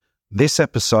This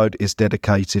episode is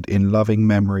dedicated in loving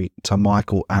memory to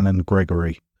Michael Alan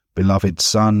Gregory, beloved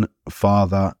son,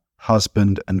 father,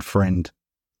 husband and friend.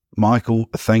 Michael,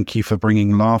 thank you for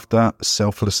bringing laughter,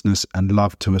 selflessness and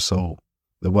love to us all.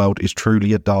 The world is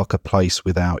truly a darker place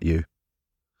without you.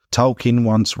 Tolkien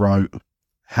once wrote,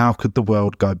 "How could the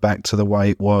world go back to the way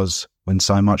it was when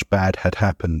so much bad had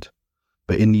happened?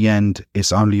 But in the end,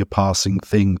 it's only a passing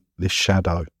thing, this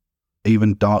shadow.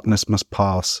 Even darkness must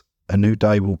pass, a new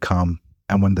day will come,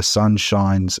 and when the sun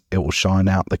shines, it will shine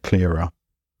out the clearer."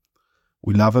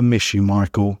 We love and miss you,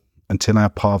 Michael. Until our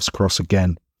paths cross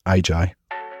again, AJ.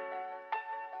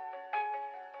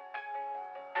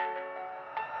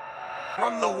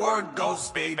 From the word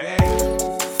ghost, baby.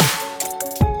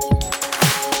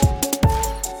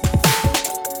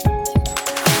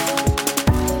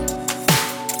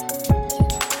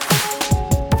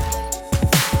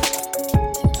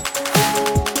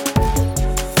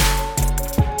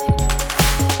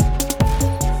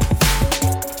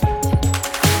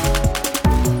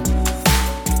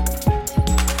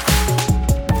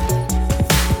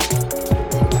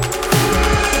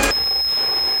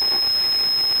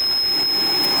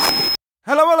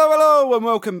 Hello, and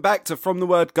welcome back to From the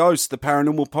Word Ghost, the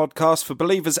paranormal podcast for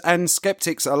believers and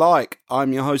skeptics alike.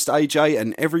 I'm your host AJ,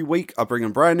 and every week I bring a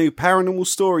brand new paranormal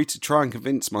story to try and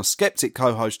convince my skeptic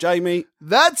co-host Jamie.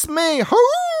 That's me!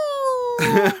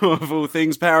 Of all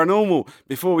things paranormal.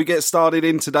 Before we get started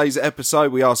in today's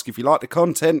episode, we ask if you like the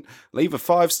content, leave a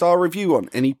 5-star review on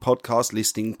any podcast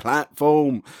listing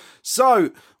platform.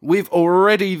 So, we've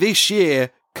already this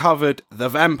year covered the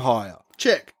vampire.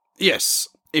 Check. Yes.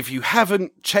 If you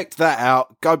haven't checked that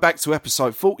out, go back to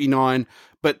episode 49.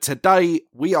 But today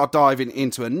we are diving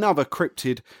into another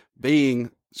cryptid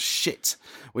being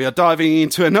We are diving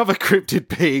into another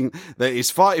cryptid being that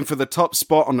is fighting for the top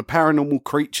spot on the paranormal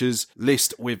creatures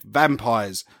list with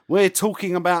vampires. We're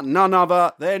talking about none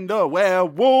other than the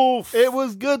werewolf. It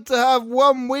was good to have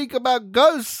 1 week about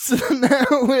ghosts. Now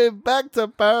we're back to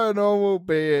paranormal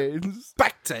beings.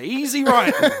 Back to easy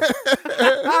writing.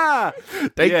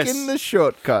 Taking the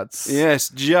shortcuts. Yes,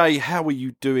 Jay, how are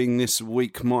you doing this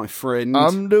week, my friend?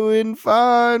 I'm doing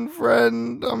fine,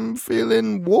 friend. I'm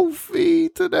feeling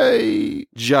wolfy today.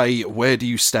 Jay, where do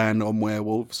you stand on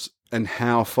werewolves? And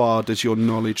how far does your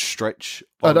knowledge stretch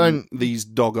on these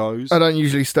doggos? I don't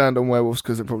usually stand on werewolves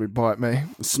because they probably bite me.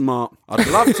 Smart. I'd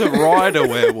love to ride a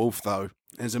werewolf, though,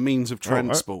 as a means of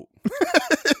transport.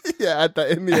 Yeah, add that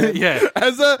in the end. Yeah.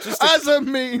 As a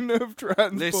mean of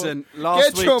transport. Listen,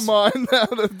 get your mind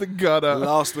out of the gutter.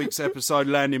 Last week's episode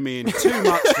landed me in too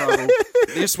much trouble.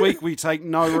 This week we take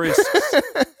no risks.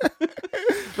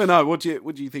 But no, what do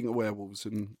you think of werewolves,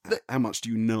 and how much do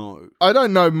you know? I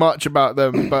don't know much about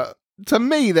them, but to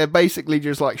me, they're basically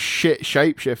just like shit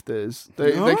shapeshifters.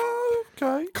 They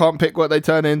okay. Can't pick what they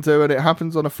turn into, and it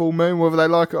happens on a full moon, whether they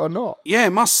like it or not. Yeah,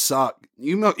 it must suck.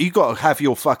 You got to have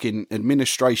your fucking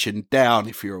administration down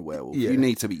if you're a werewolf. Yeah. You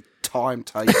need to be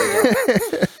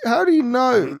timetabled. How do you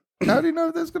know? How do you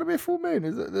know there's going to be a full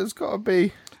moon? There's got to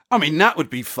be. I mean, that would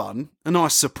be fun. A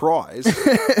nice surprise.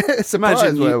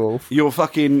 Imagine werewolf. You're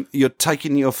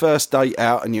taking your first date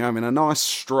out and you're having a nice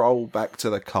stroll back to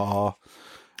the car.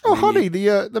 Oh, honey,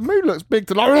 the moon looks big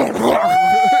tonight.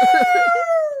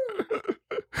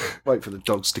 Wait for the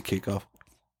dogs to kick off.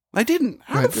 They didn't.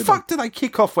 How the fuck do they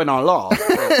kick off when I laugh?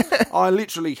 I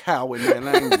literally howl in their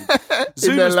language.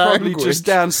 Zuma's probably just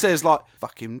downstairs like,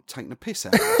 fucking taking the piss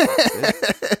out of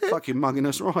us. Fucking mugging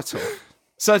us right off.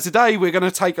 So today we're going to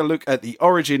take a look at the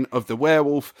origin of the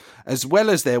werewolf, as well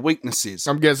as their weaknesses.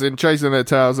 I'm guessing chasing their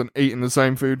tails and eating the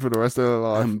same food for the rest of their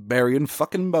life. And burying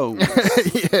fucking bones.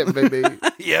 Yeah, baby.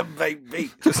 Yeah,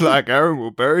 baby. Just like Aaron will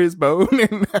bury his bone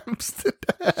in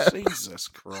Amsterdam. Jesus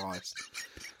Christ.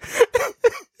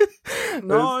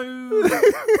 No.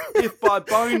 If by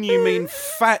bone you mean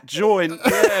fat joint,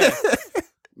 yeah.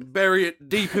 Bury it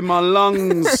deep in my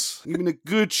lungs. Give me a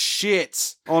good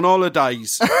shit on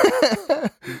holidays.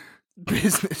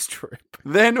 Business trip.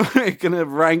 Then we're going to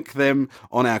rank them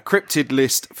on our cryptid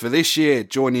list for this year,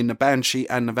 joining the Banshee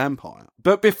and the Vampire.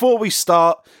 But before we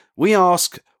start, we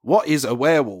ask, what is a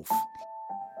werewolf?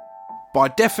 By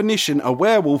definition, a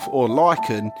werewolf or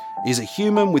lycan is a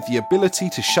human with the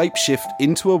ability to shapeshift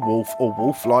into a wolf or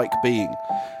wolf-like being.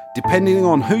 Depending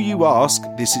on who you ask,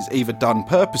 this is either done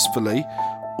purposefully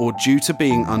or due to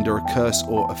being under a curse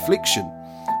or affliction.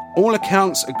 All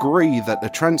accounts agree that the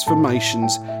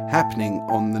transformation's happening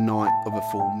on the night of a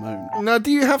full moon. Now,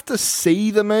 do you have to see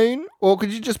the moon? Or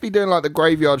could you just be doing like the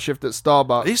graveyard shift at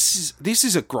Starbucks? This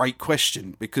is a great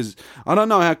question, because I don't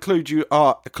know how clued you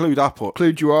are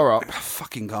up. I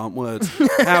Fucking can't words.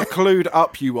 How clued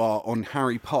up you are on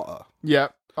Harry Potter. Yeah.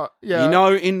 Yeah. You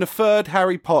know, in the third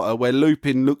Harry Potter, where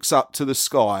Lupin looks up to the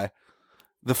sky,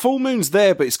 the full moon's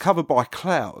there, but it's covered by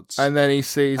clouds. And then he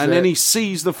sees And then he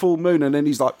sees the full moon, and then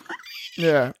he's like...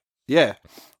 Yeah. Yeah.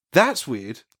 That's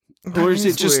weird. Or is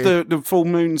it just the full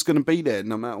moon's going to be there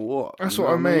no matter what? That's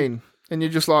what I mean. And you're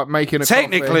just like making a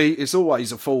Technically, it's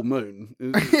always a full moon.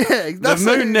 Yeah, the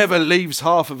moon never leaves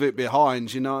half of it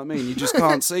behind, you know what I mean? You just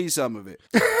can't see some of it.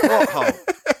 Plot hole.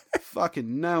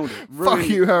 Fucking nailed it. Fuck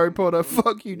you, Harry Potter.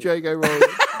 Fuck you, J.K. Rowling.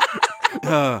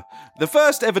 The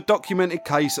first ever documented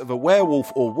case of a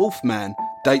werewolf or wolfman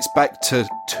dates back to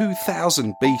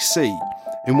 2000 BC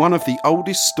in one of the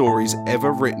oldest stories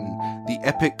ever written, the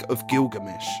Epic of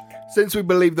Gilgamesh. Since we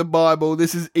believe the Bible,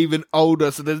 this is even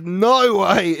older, so there's no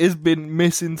way it's been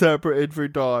misinterpreted through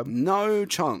time. No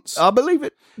chance. I believe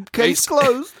it. Case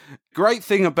closed. Great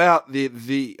thing about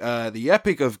the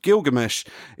Epic of Gilgamesh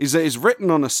is that it's written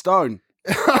on a stone.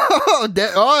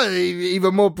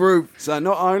 Even more proof. So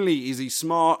not only is he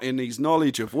smart in his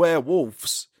knowledge of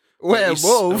werewolves,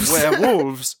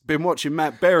 been watching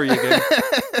Matt Berry again,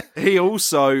 he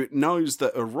also knows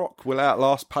that a rock will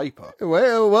outlast paper.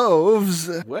 Werewolves.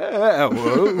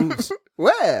 Werewolves.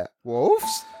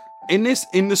 Werewolves? In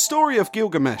the story of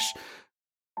Gilgamesh,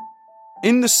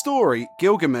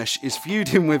 Gilgamesh is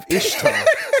feuding with Ishtar.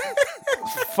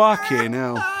 Fucking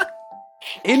hell.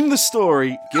 In the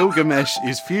story, Gilgamesh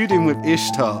is feuding with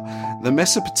Ishtar, the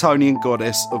Mesopotamian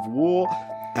goddess of war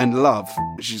and love,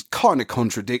 which is kind of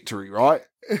contradictory, right?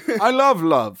 I love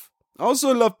love. I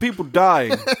also love people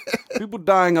dying. People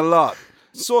dying a lot.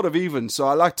 Sort of even, so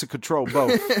I like to control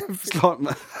both. It's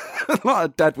like a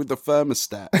dad with the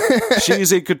thermostat.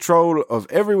 She's in control of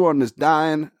everyone that's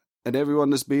dying and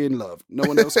everyone that's being loved. No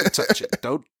one else can touch it.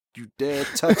 Don't you dare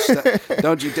touch that.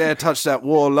 Don't you dare touch that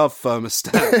war love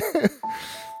thermostat.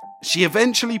 She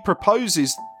eventually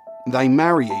proposes they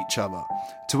marry each other,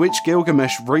 to which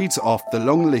Gilgamesh reads off the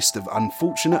long list of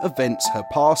unfortunate events her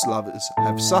past lovers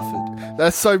have suffered.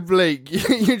 That's so bleak.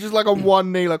 You're just like on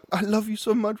one knee, like, I love you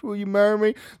so much, will you marry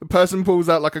me? The person pulls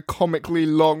out like a comically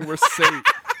long receipt.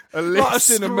 A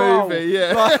list in a movie,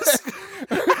 yeah.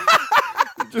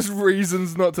 Just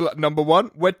reasons not to like. Number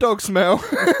 1, wet dog smell.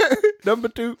 Number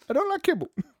 2, I don't like kibble.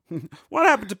 What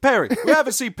happened to Perry? We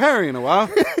haven't seen Perry in a while.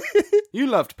 You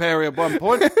loved Perry at one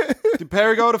point. Did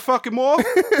Perry go to fucking war?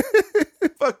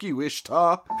 Fuck you,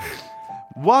 Ishtar.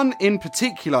 One in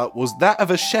particular was that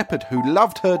of a shepherd who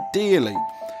loved her dearly.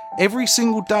 Every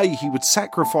single day he would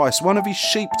sacrifice one of his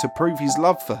sheep to prove his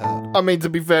love for her. I mean, to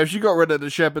be fair, if she got rid of the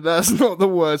shepherd, that's not the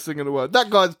worst thing in the world. That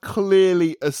guy's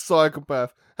clearly a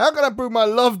psychopath. How can I prove my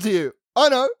love to you? I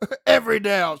know. Every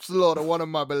day I'll slaughter one of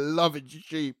my beloved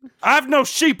sheep. I have no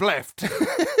sheep left.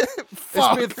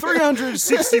 It's been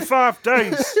 365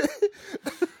 days.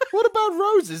 What about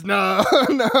roses? No,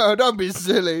 don't be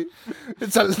silly.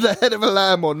 It's the head of a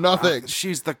lamb or nothing.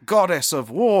 She's the goddess of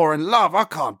war and love. I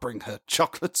can't bring her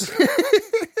chocolates.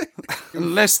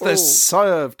 Unless they're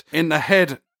served in the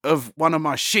head of one of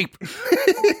my sheep.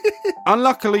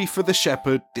 Unluckily for the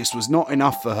shepherd, this was not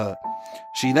enough for her.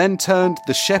 She then turned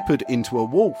the shepherd into a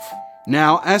wolf.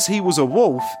 Now, as he was a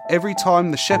wolf, every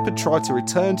time the shepherd tried to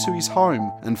return to his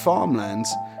home and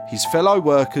farmlands, his fellow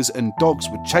workers and dogs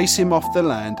would chase him off the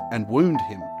land and wound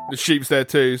him. The sheep's there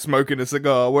too, smoking a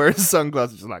cigar, wearing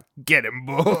sunglasses, like, get him,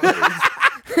 boys.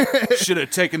 Should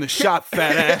have taken the shot,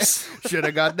 fat ass. Should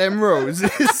have got them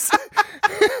roses.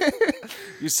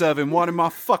 You serving one in my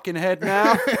fucking head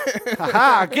now?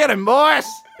 Ha-ha, get him, boys!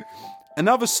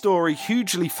 Another story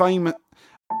hugely famous...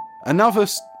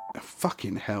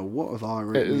 Fucking hell, what have I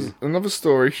written? It is another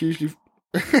story hugely...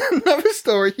 Another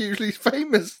story, hugely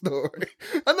famous story.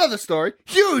 Another story,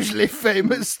 hugely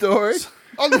famous story.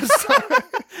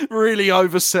 Really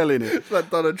overselling it. It's like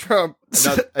Donald Trump.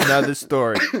 Another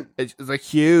story. It's a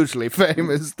hugely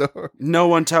famous story. No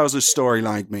one tells a story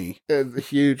like me. It's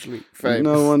hugely famous.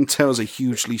 No one tells a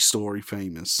hugely story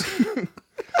famous.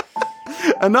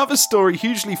 Another story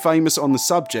hugely famous on the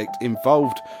subject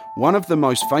involved one of the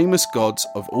most famous gods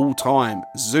of all time,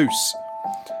 Zeus.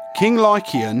 King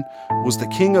Lycian was the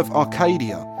king of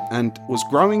Arcadia and was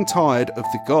growing tired of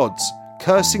the gods,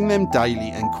 cursing them daily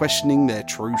and questioning their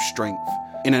true strength.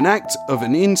 In an act of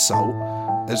an insult,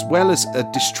 as well as a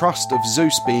distrust of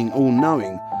Zeus being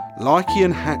all-knowing,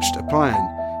 Lycian hatched a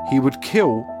plan. He would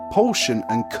kill portion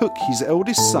and cook his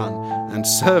eldest son and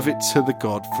serve it to the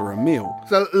god for a meal.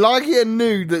 So Lycian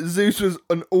knew that Zeus was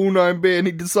an all-knowing being.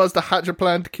 He decides to hatch a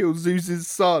plan to kill Zeus's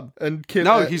son and kill...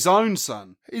 No, his own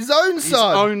son. His own son? His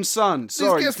own son.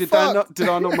 Sorry, did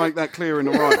I not make that clear in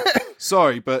the right?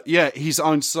 Sorry, but yeah, his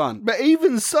own son. But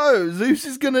even so, Zeus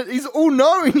is he's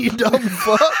all-knowing, you dumb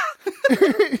fuck.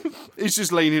 He's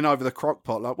just leaning over the crock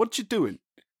pot like, what you doing?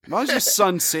 Why's your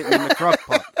son sitting in the crock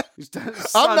pot?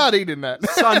 I'm not eating that.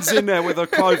 Son's in there with a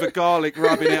clove of garlic,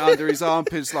 rubbing it under his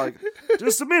armpits like,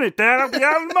 just a minute, Dad, I'll be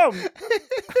out in a moment.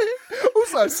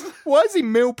 Also, why is he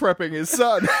meal prepping his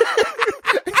son?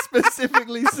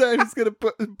 Specifically saying he's going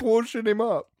to portion him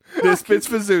up. This bit's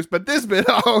for Zeus, but this bit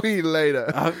I'll eat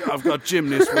later. I've got gym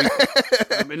this week.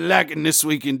 I've been lagging this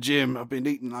week in gym. I've been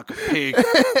eating like a pig.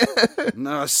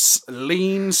 Nice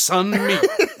lean sun meat.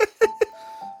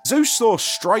 Zeus saw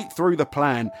straight through the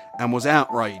plan and was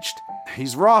outraged.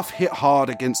 His wrath hit hard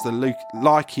against the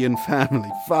Lycian family.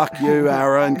 Fuck you,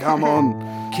 Aaron, come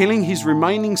on. Killing his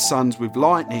remaining sons with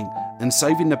lightning and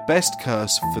saving the best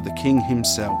curse for the king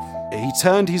himself. He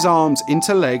turned his arms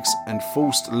into legs and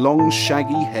forced long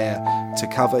shaggy hair to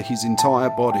cover his entire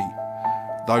body.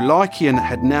 Though Lycian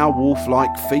had now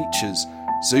wolf-like features,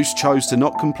 Zeus chose to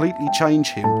not completely change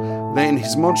him, letting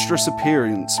his monstrous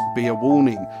appearance be a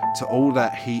warning to all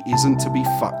that he isn't to be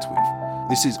fucked with.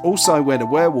 This is also where the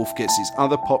werewolf gets his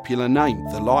other popular name,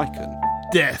 the Lycan.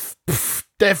 Death. Pfft,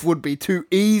 death would be too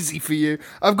easy for you.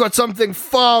 I've got something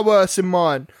far worse in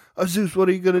mind. Oh, Zeus, what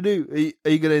are you going to do? Are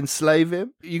you going to enslave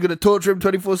him? Are you going to torture him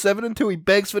 24/7 until he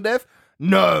begs for death?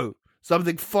 No.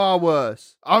 Something far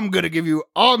worse. I'm going to give you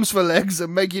arms for legs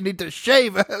and make you need to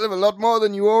shave a hell of a lot more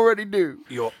than you already do.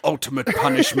 Your ultimate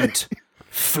punishment,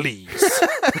 fleas.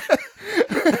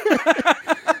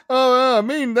 Oh, I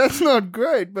mean, that's not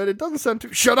great, but it doesn't sound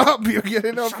too... Shut up, you're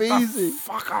getting off easy.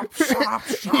 Fuck up, shut up.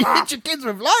 You hit your kids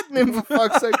with lightning, for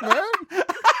fuck's sake, man.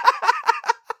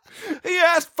 He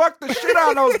ass fucked the shit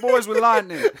out of those boys with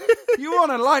lightning. You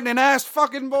want a lightning ass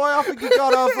fucking boy? I think you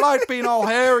got off light being all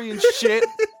hairy and shit.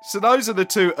 So those are the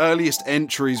two earliest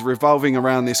entries revolving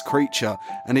around this creature,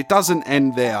 and it doesn't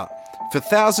end there. For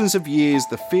thousands of years,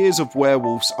 the fears of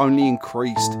werewolves only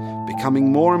increased,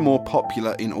 becoming more and more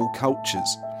popular in all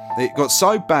cultures. It got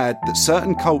so bad that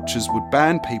certain cultures would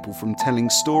ban people from telling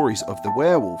stories of the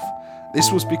werewolf.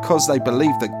 This was because they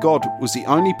believed that God was the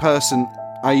only person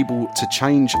able to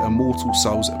change a mortal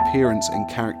soul's appearance and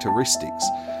characteristics,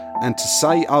 and to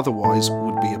say otherwise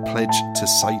would be a pledge to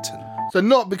Satan. So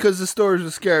not because the stories were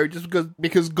scary, just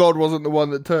because God wasn't the one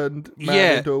that turned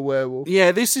man into a werewolf.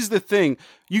 Yeah, this is the thing.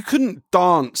 You couldn't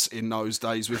dance in those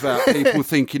days without people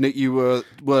thinking that you were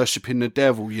worshipping the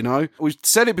devil, you know? We've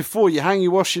said it before, you hang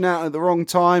your washing out at the wrong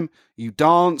time, you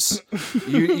dance,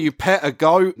 you pet a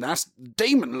goat, that's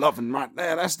demon loving right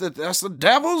there. That's the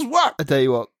devil's work. I tell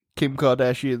you what, Kim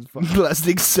Kardashian's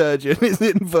plastic surgeon is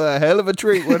in for a hell of a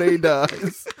treat when he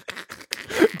dies.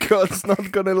 God's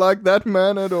not going to like that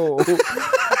man at all.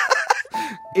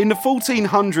 In the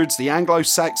 1400s, the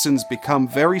Anglo-Saxons become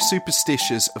very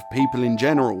superstitious of people in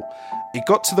general. It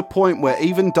got to the point where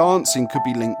even dancing could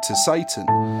be linked to Satan.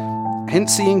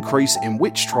 Hence the increase in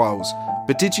witch trials.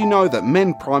 But did you know that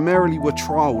men primarily were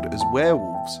trialled as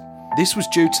werewolves? This was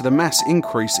due to the mass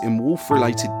increase in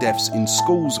wolf-related deaths in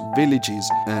schools,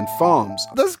 villages and farms.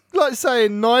 That's like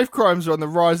saying knife crimes are on the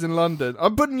rise in London.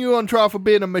 I'm putting you on trial for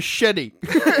being a machete.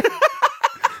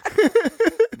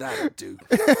 That'll do.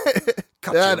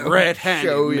 Cut your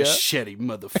red-handed machete,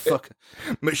 motherfucker.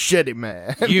 Machete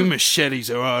man. You machetes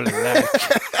are all alike.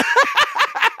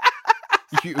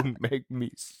 You make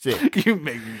me sick. You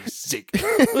make me sick.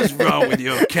 What's wrong with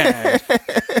your cat?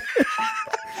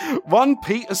 One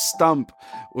Peter Stump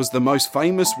was the most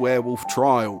famous werewolf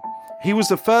trial. He was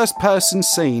the first person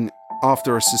seen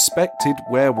after a suspected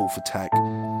werewolf attack.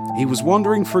 He was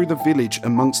wandering through the village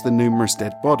amongst the numerous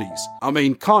dead bodies. I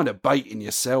mean, kind of baiting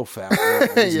yourself out.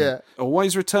 Right, yeah.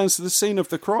 Always returns to the scene of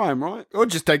the crime, right? Or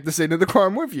just take the scene of the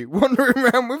crime with you. Wandering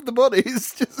around with the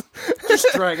bodies. Just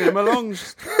dragging him along.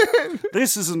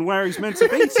 This isn't where he's meant to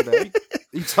be today.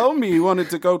 He told me he wanted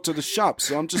to go to the shop,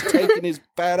 so I'm just taking his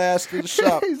bad ass to the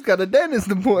shop. He's got a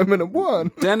dentist appointment at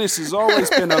 1. Dennis has always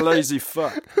been a lazy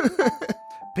fuck.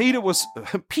 Peter was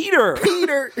a...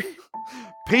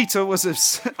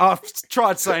 I've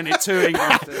tried saying it too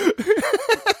English.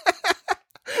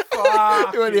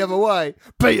 You went the other way.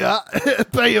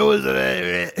 Peter was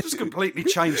a... Just completely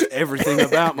changed everything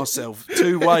about myself.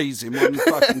 2 ways in one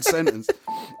fucking sentence.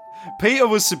 Peter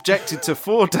was subjected to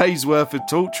 4 days' worth of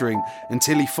torturing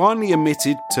until he finally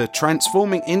admitted to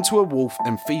transforming into a wolf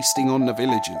and feasting on the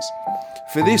villagers.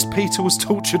 For this, Peter was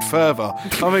tortured further.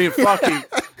 I mean, fucking...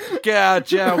 Get out of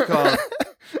jail card.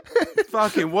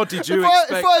 Fucking, what did you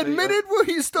expect? If I admitted, will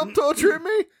you stop torturing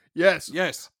me? Yes.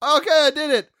 Yes. Okay, I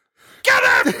did it.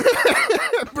 Get him!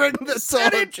 Bring the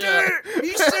torture.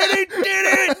 He said he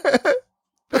did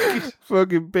it!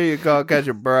 Fucking Peter can't catch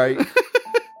a break.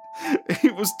 He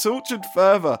was tortured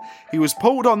further. He was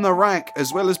pulled on the rack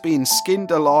as well as being skinned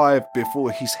alive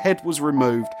before his head was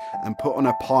removed and put on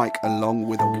a pike along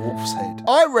with a wolf's head.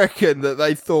 I reckon that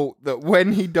they thought that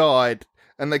when he died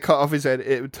and they cut off his head,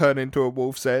 it would turn into a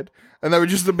wolf's head. And they were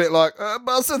just a bit like,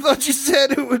 Buster, I thought you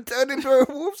said it would turn into a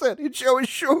wolf's head. It'd show his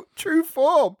true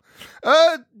form.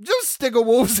 Just stick a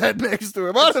wolf's head next to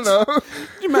him. I don't know. Can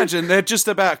you imagine they're just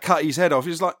about to cut his head off?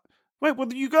 He's like, wait,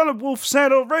 well, you got a wolf's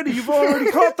head already. You've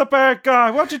already caught the bad guy.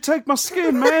 Why'd you take my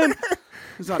skin, man?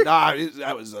 He's like, nah,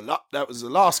 that was the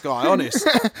last guy, honest.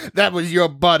 That was your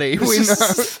buddy. We know.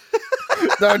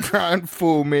 Don't try and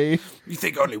fool me. You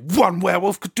think only one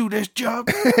werewolf could do this job?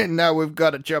 Now we've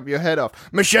got to chop your head off.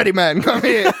 Machete Man, come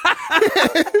here.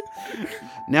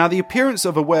 Now, the appearance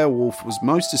of a werewolf was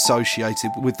most associated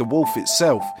with the wolf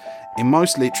itself in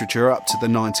most literature up to the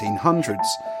 1900s.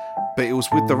 But it was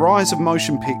with the rise of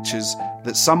motion pictures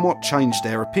that somewhat changed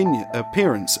their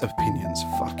appearance.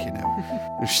 Fucking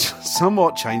hell.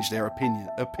 Somewhat changed their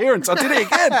appearance. I did it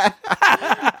again.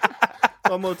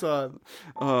 One more time.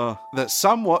 That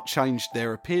somewhat changed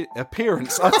their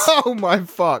appearance. Oh my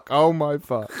fuck.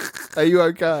 Are you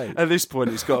okay? At this point,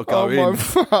 it's got to go in. Oh my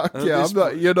fuck. Yeah,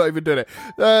 you're not even doing it.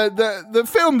 The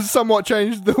film somewhat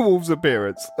changed the wolf's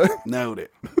appearance. Nailed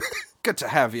it. Good to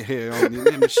have you here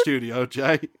in the studio,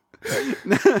 Jay.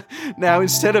 Now,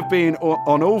 instead of being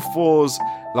on all fours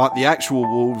like the actual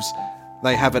wolves,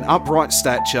 they have an upright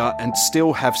stature and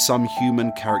still have some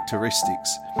human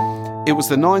characteristics. It was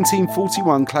the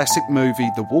 1941 classic movie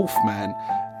The Wolfman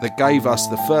that gave us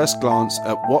the first glance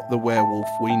at what the werewolf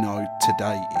we know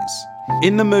today is.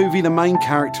 In the movie, the main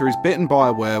character is bitten by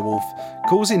a werewolf,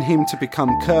 causing him to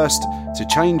become cursed to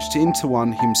change into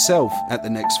one himself at the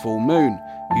next full moon.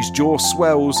 His jaw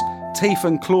swells, teeth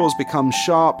and claws become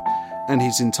sharp, and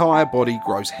his entire body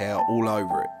grows hair all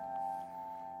over it.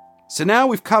 So now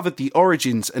we've covered the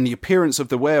origins and the appearance of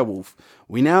the werewolf,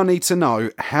 we now need to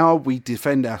know how we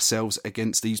defend ourselves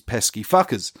against these pesky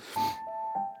fuckers.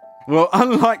 Well,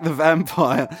 unlike the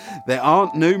vampire, there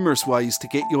aren't numerous ways to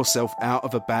get yourself out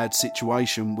of a bad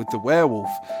situation with the werewolf,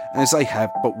 as they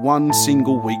have but one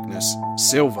single weakness: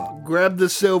 silver. Grab the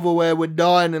silverware, we're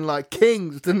dining like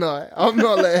kings tonight. I'm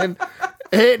not letting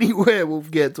any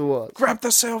werewolf get to us. Grab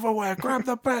the silverware, grab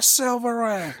the best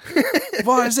silverware.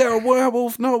 Why is there a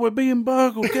werewolf? No, we're being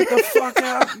burgled. Get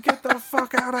the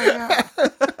fuck out of here.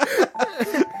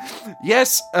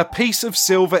 Yes, a piece of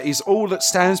silver is all that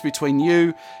stands between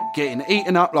you getting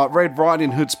eaten up like Red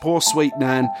Riding Hood's poor sweet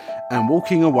Nan and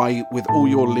walking away with all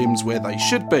your limbs where they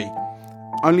should be.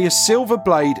 Only a silver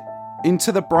blade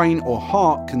into the brain or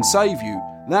heart can save you,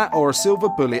 that or a silver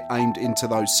bullet aimed into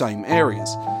those same areas.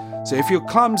 So if you're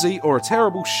clumsy or a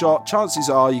terrible shot, chances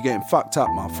are you're getting fucked up,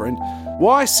 my friend.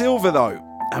 Why silver though?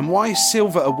 And why is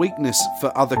silver a weakness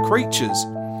for other creatures?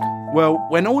 Well,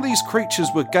 when all these creatures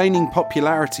were gaining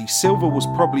popularity, silver was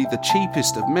probably the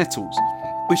cheapest of metals,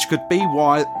 which could be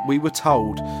why we were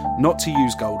told not to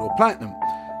use gold or platinum.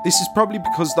 This is probably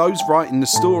because those writing the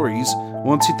stories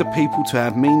wanted the people to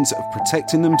have means of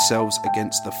protecting themselves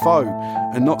against the foe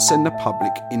and not send the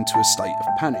public into a state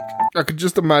of panic. I could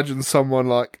just imagine someone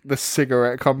like the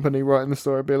cigarette company writing the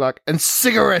story be like, and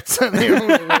cigarettes! And they all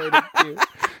loaded you.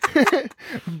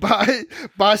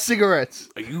 Buy cigarettes.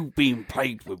 Are you being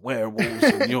plagued with werewolves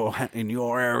in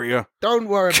your area? Don't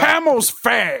worry Camel's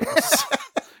fares!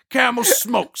 Camel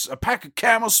smokes. A pack of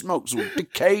Camel smokes will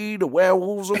decay the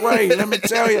werewolves away, let me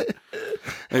tell you.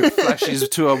 It flashes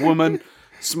to a woman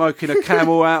smoking a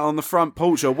Camel out on the front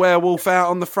porch, a werewolf out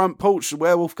on the front porch. The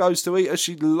werewolf goes to eat her.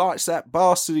 She lights that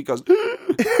bastard. He goes,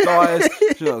 dies.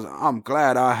 She goes, I'm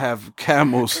glad I have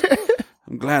camels.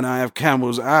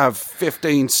 I have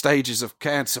 15 stages of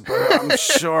cancer, but I'm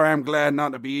sure I'm glad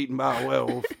not to be eaten by a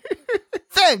werewolf.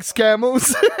 Thanks,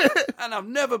 camels. And I've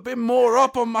never been more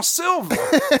up on my silver.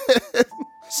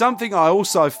 Something I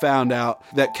also found out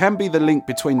that can be the link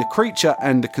between the creature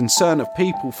and the concern of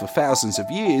people for thousands of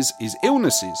years is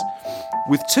illnesses.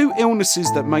 With two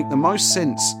illnesses that make the most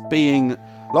sense being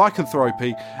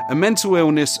lycanthropy, a mental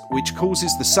illness which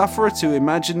causes the sufferer to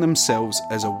imagine themselves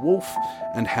as a wolf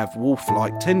and have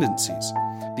wolf-like tendencies.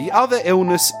 The other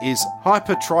illness is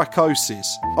hypertrichosis,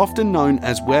 often known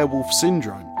as werewolf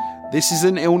syndrome. This is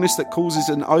an illness that causes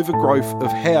an overgrowth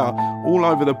of hair all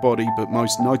over the body, but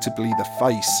most notably the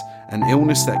face, an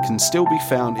illness that can still be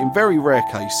found in very rare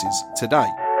cases today.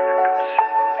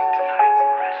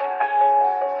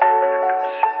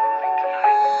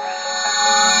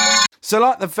 So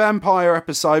like the vampire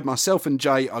episode, myself and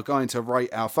Jay are going to rate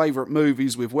our favourite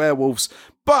movies with werewolves.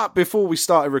 But before we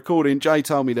started recording, Jay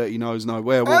told me that he knows no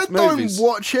werewolf movies. I don't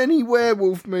watch any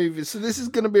werewolf movies, so this is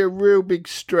going to be a real big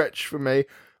stretch for me.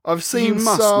 I've seen You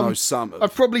must know some.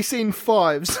 I've probably seen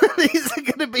 5, so these are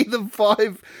going to be the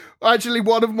 5. Actually,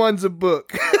 one of mine's a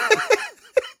book.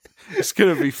 It's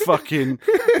going to be fucking...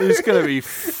 It's going to be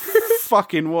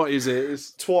fucking... What is it?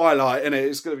 It's Twilight, isn't it?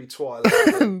 It's going to be Twilight.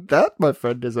 That, my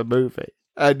friend, is a movie.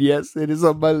 And yes, it is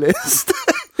on my list.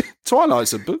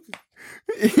 Twilight's a book.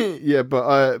 Yeah, but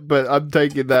I'm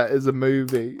taking that as a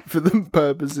movie for the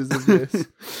purposes of this.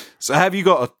 So have you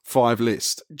got a 5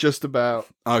 list? Just about.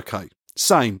 Okay.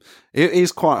 Same. It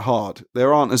is quite hard.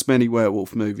 There aren't as many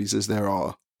werewolf movies as there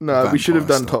are. No, we should have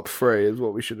done vampire top 3 is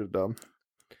what we should have done.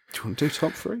 Do you want to do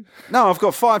top 3? No, I've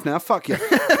got 5 now. Fuck you.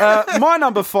 My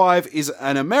number 5 is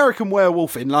An American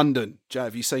Werewolf in London. Jay,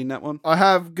 have you seen that one? I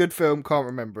have. Good film, can't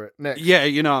remember it. Next. Yeah,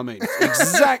 you know what I mean.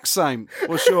 Exact same.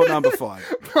 What's your number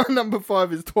 5? My number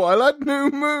 5 is Twilight New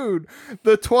Moon.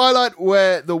 The Twilight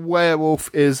where the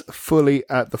werewolf is fully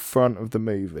at the front of the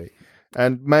movie.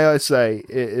 And may I say,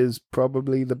 it is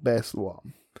probably the best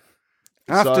one.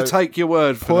 I have to take your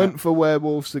word for Point that. for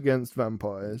werewolves against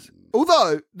vampires.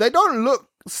 Although, they don't look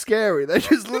scary. They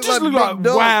just look like big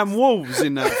dogs. wham wolves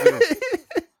in that film.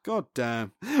 God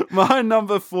damn. My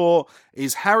number 4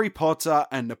 is Harry Potter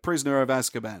and the Prisoner of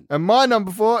Azkaban. And my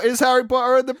number 4 is Harry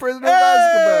Potter and the Prisoner of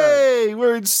Azkaban. Hey,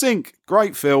 we're in sync.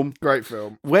 Great film. Great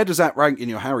film. Where does that rank in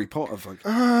your Harry Potter?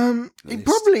 It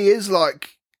probably is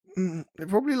like...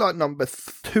 probably like number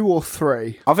 2 or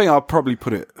 3. I think I'll probably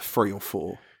put it 3 or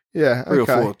 4. Yeah, 3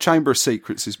 okay. or 4. Chamber of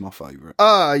Secrets is my favourite.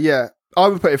 Yeah. I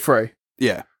would put it 3.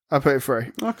 Yeah. I'd put it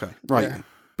 3. Okay, right. Yeah.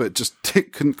 But just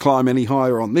couldn't climb any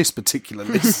higher on this particular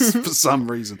list for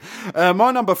some reason.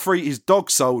 My number 3 is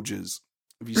Dog Soldiers.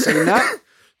 Have you seen that?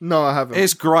 No, I haven't.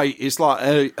 It's great. It's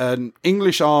like an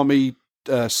English army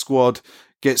squad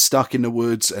gets stuck in the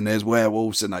woods and there's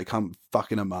werewolves and they come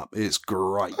fucking them up. It's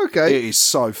great. Okay. It is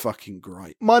so fucking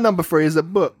great. My number 3 is a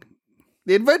book.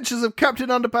 The Adventures of Captain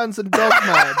Underpants and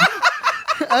Dogman.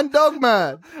 And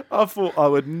Dogman. I thought I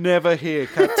would never hear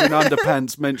Captain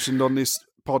Underpants mentioned on this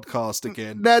podcast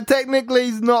again. Now, technically,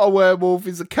 he's not a werewolf.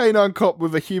 He's a canine cop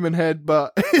with a human head,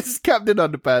 but it's Captain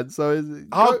Underpants. So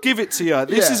I'll give it to you.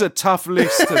 This is a tough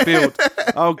list to build.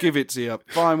 I'll give it to you.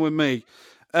 Fine with me.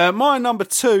 My number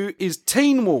 2 is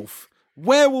Teen Wolf.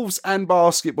 Werewolves and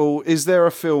basketball. Is there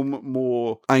a film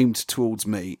more aimed towards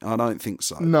me? I don't think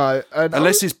so. No.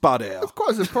 Unless it's Bud Air. I'm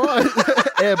quite surprised.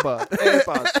 Air Bud. Air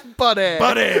Bud. Bud Air.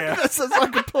 Bud Air. That sounds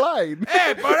like a plane.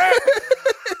 Air Bud Air.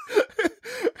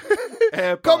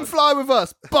 Air Bud. Come fly with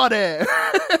us. Bud Air.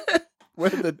 We're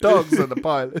the dogs and the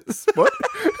pilots. What?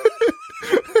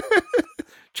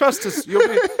 Trust us,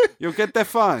 you'll get there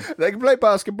fine. They can play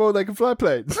basketball, they can fly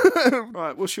planes.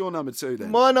 Right, what's your number 2 then?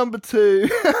 My number 2,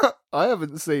 I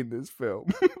haven't seen this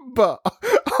film, but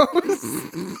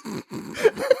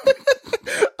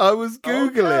I was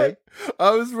Googling. Okay.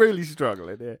 I was really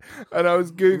struggling here. And I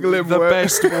was Googling the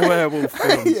best werewolf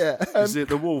films. Yeah. Is it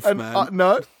The Wolf Man?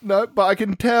 No, but I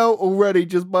can tell already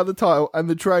just by the title and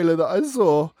the trailer that I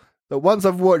saw that once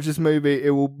I've watched this movie,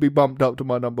 it will be bumped up to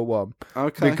my number 1.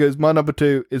 Okay. Because my number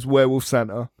 2 is Werewolf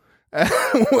Santa.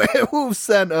 Werewolf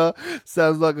Santa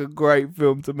sounds like a great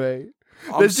film to me.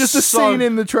 There's just a scene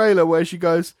in the trailer where she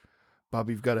goes,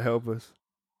 "Bobby, you've got to help us.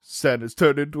 Santa's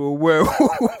turned into a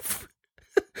werewolf."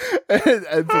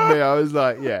 and for me, I was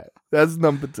like, yeah, that's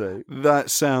number 2. That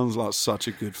sounds like such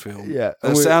a good film. Yeah.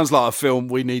 That sounds like a film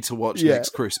we need to watch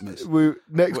next Christmas.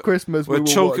 Christmas, we're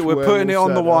putting it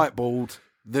on the whiteboard.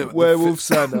 Werewolf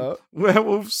Santa.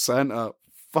 Werewolf Santa.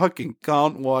 Fucking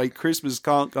can't wait. Christmas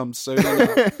can't come soon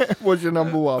enough. What's your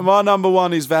number 1? My number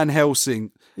 1 is Van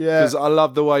Helsing. Yeah. Because I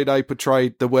love the way they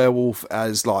portrayed the werewolf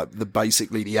as like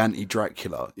basically the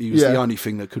anti-Dracula. He was the only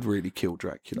thing that could really kill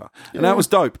Dracula. And that was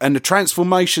dope. And the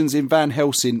transformations in Van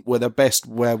Helsing were the best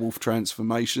werewolf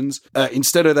transformations.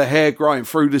 Instead of the hair growing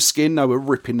through the skin, they were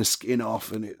ripping the skin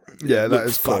off. And that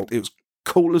is cool. It was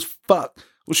cool as fuck.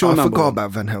 What's your number? I forgot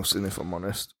about Van Helsing, if I'm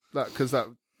honest. Because that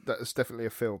is definitely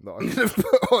a film that I could have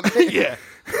put on here.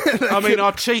 Yeah. I mean, I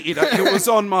cheated. It was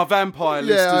on my vampire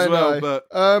list as well.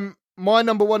 But my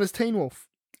number 1 is Teen Wolf.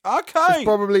 Okay. It's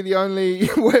probably the only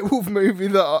werewolf movie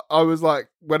that I was like,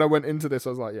 when I went into this, I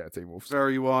was like, yeah, Teen Wolf.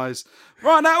 Very wise.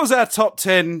 Right, that was our top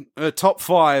 10, top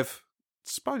 5. I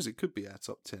suppose it could be our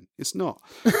top 10. It's not.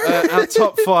 Our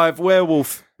top 5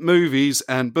 werewolf movies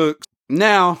and books.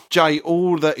 Now, Jay,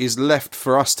 all that is left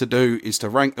for us to do is to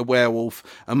rank the werewolf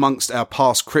amongst our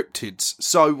past cryptids.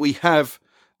 So we have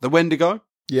the Wendigo.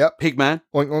 Yep. Pigman,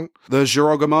 Oink oink. the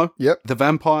Geronimo, Yep. the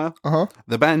vampire,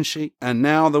 the banshee, and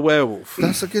now the werewolf.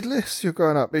 That's a good list you're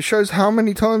going up. It shows how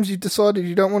many times you've decided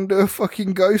you don't want to do a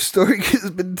fucking ghost story because it's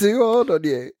been too hard on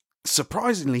you.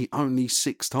 Surprisingly, only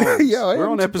 6 times. Yeah, I We're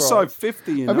am on surprised. episode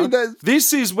 50, you know. I mean, that's...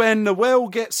 This is when the well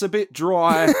gets a bit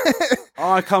dry.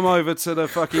 I come over to the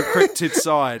fucking cryptid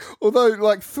side. Although,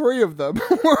 like, 3 of them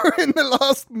were in the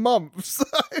last month, so...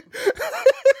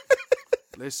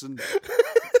 Listen,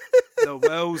 the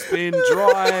well's been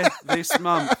dry this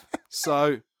month,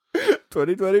 so...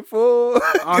 2024,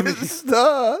 good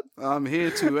start. I'm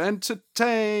here to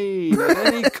entertain at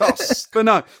any cost. But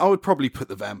no, I would probably put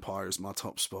the vampire as my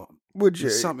top spot. Would you?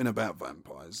 There's something about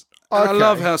vampires. And I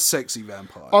love how sexy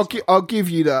vampires are. I'll give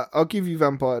you that. I'll give you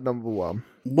vampire at number 1.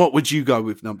 What would you go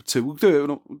with number 2? We'll do it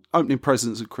on opening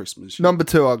presents at Christmas. Number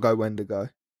 2, I'll go Wendigo.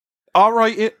 I'll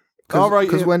rate it.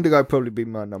 Because Wendigo would probably be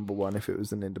my number 1 if it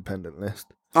was an independent list.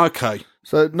 Okay.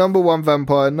 So, number 1,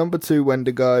 vampire. Number 2,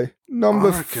 Wendigo. I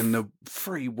reckon the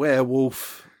 3,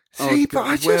 werewolf. See, but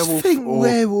I just think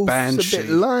werewolf's a bit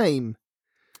lame.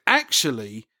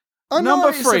 Actually, I know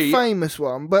number it's 3, a famous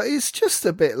one, but it's just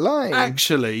a bit lame.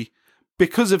 Actually,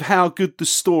 because of how good the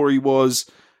story was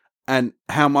and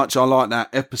how much I like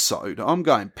that episode, I'm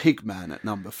going Pigman at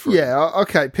number 3. Yeah,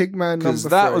 okay, Pigman number 3. Because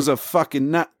that was a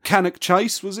fucking Cannock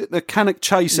Chase, was it? The Cannock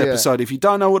Chase episode. If you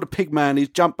don't know what a Pigman is,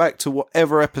 jump back to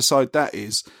whatever episode that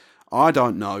is. I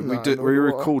don't know. We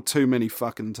record too many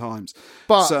fucking times.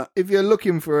 But if you're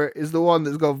looking for it, it's the one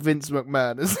that's got Vince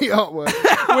McMahon as the artwork.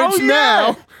 Which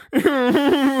now...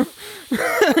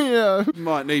 yeah.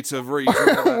 Might need to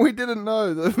redraw that. We didn't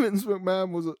know that Vince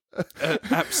McMahon was...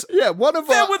 yeah, one of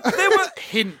there were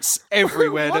hints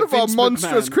everywhere. One of our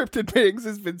monstrous cryptid beings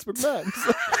is Vince McMahon.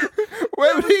 So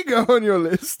where would he go on your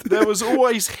list? There was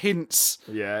always hints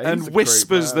and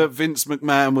whispers that Vince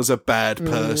McMahon was a bad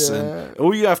person. Yeah.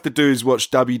 All you have to do is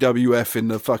watch WWF in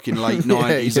the fucking late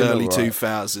 90s, early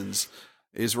 2000s.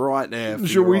 Is right there.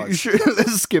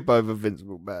 Let's skip over Vince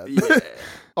McMahon. Yeah.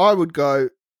 I would go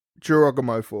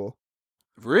Geronimo 4.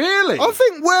 Really? I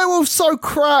think werewolf's so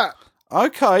crap.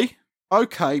 Okay,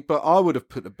 but I would have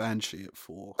put the Banshee at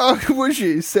 4. Oh, would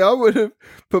you? See, I would have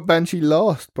put Banshee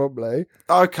last, probably.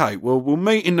 Okay, well, we'll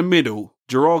meet in the middle.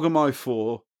 Geronimo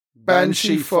 4,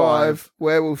 Banshee 5,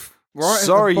 werewolf right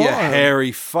Sorry, at the you bottom.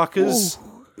 hairy fuckers.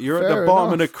 You're at the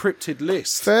bottom of the cryptid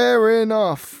list. Fair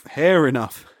enough. Hair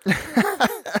enough.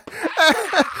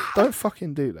 Don't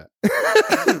fucking do that.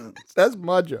 That's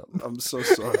my job. I'm so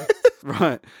sorry.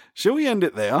 Right. Shall we end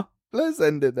it there? Let's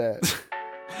end it there.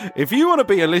 If you want to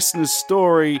be a listener's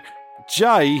story,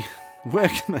 Jay, where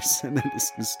can they send a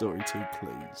listener's story to,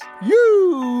 please?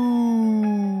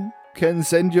 You can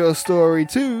send your story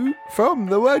to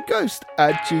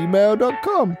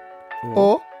fromthewordghost@gmail.com.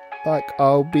 Or, like,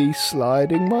 I'll be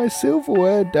sliding my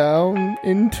silverware down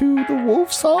into the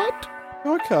wolf's heart.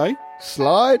 Okay.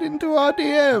 Slide into our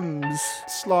DMs.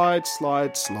 Slide.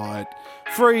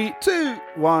 3, 2,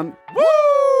 1. Woo!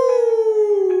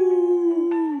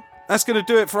 That's going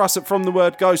to do it for us at From the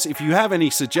Word Ghost. If you have any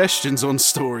suggestions on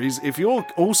stories, if you're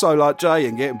also like Jay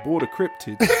and getting bored of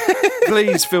cryptids,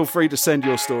 please feel free to send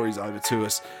your stories over to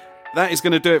us. That is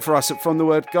going to do it for us at From the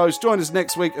Word Ghost. Join us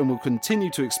next week and we'll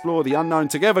continue to explore the unknown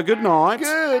together. Good night.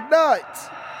 Good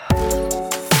night.